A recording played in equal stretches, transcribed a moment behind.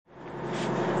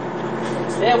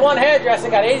Yeah, one hairdresser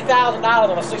got $80,000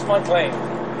 on a 6-month claim.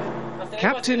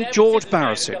 Captain George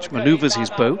Barisic manoeuvres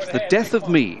his boat, the Death of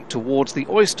Me, towards the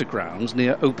oyster grounds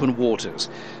near open waters.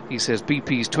 He says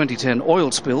BP's 2010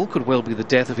 oil spill could well be the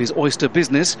death of his oyster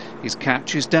business. His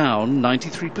catch is down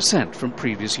 93% from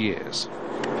previous years.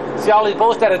 See all these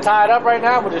boats that are tied up right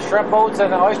now with the shrimp boats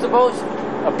and the oyster boats?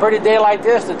 A pretty day like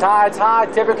this, the tide's high,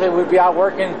 typically we'd be out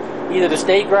working either the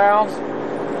state grounds,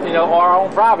 or our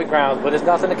own private grounds, but there's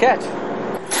nothing to catch.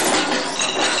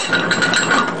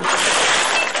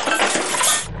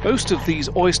 Most of these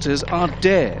oysters are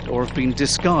dead or have been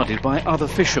discarded by other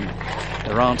fishermen.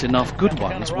 There aren't enough good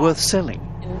ones worth selling.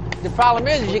 The problem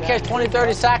is you catch 20,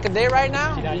 30 sack a day right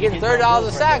now. You're getting $30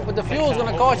 a sack, but the fuel's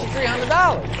going to cost you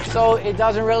 $300. So it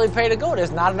doesn't really pay to go.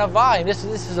 There's not enough volume. This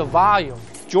is a volume.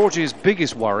 George's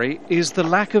biggest worry is the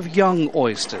lack of young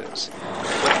oysters.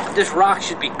 This rock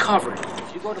should be covered.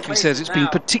 He says it's been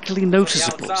particularly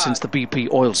noticeable since the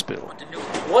BP oil spill.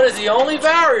 What is the only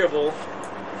variable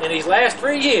in these last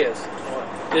 3 years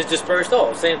is dispersed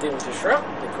oil. Same thing with the shrimp,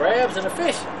 the crabs, and the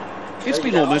fish. It's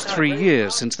been almost 3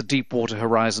 years since the Deepwater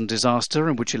Horizon disaster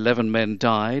in which 11 men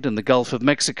died and the Gulf of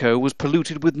Mexico was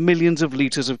polluted with millions of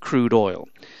litres of crude oil.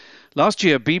 Last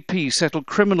year, BP settled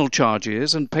criminal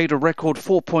charges and paid a record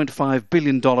 $4.5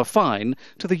 billion fine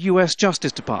to the US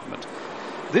Justice Department.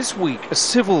 This week, a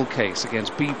civil case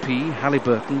against BP,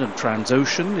 Halliburton and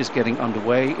Transocean is getting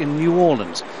underway in New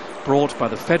Orleans, brought by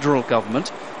the federal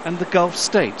government and the Gulf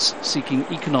states seeking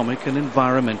economic and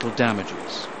environmental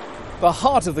damages. The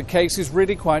heart of the case is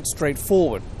really quite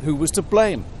straightforward. Who was to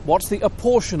blame? What's the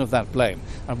apportion of that blame?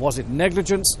 And was it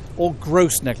negligence or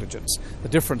gross negligence? The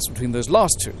difference between those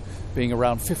last two being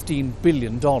around $15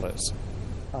 billion.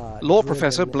 Law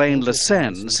professor Blaine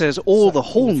Lassen says all the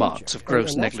hallmarks of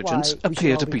gross negligence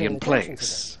appear to be in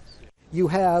place. You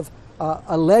have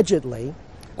allegedly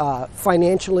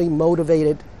financially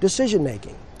motivated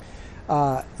decision-making.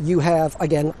 You have,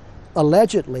 again,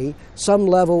 allegedly some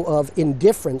level of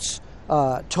indifference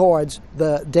towards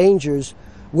the dangers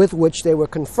with which they were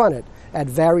confronted at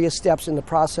various steps in the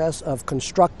process of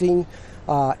constructing,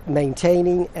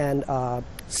 maintaining, and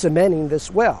cementing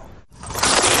this well.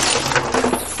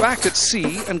 Back at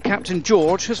sea, and Captain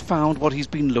George has found what he's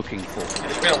been looking for.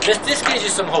 This gives you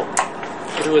some hope.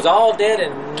 If it was all dead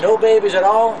and no babies at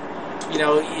all,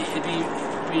 it'd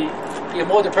be a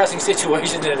more depressing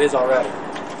situation than it is already.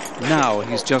 Now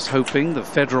he's just hoping the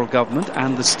federal government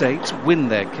and the states win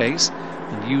their case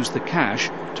and use the cash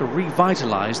to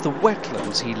revitalise the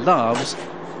wetlands he loves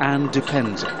and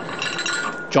depends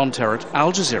on. John Terrett,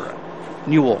 Al Jazeera,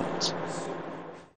 New Orleans.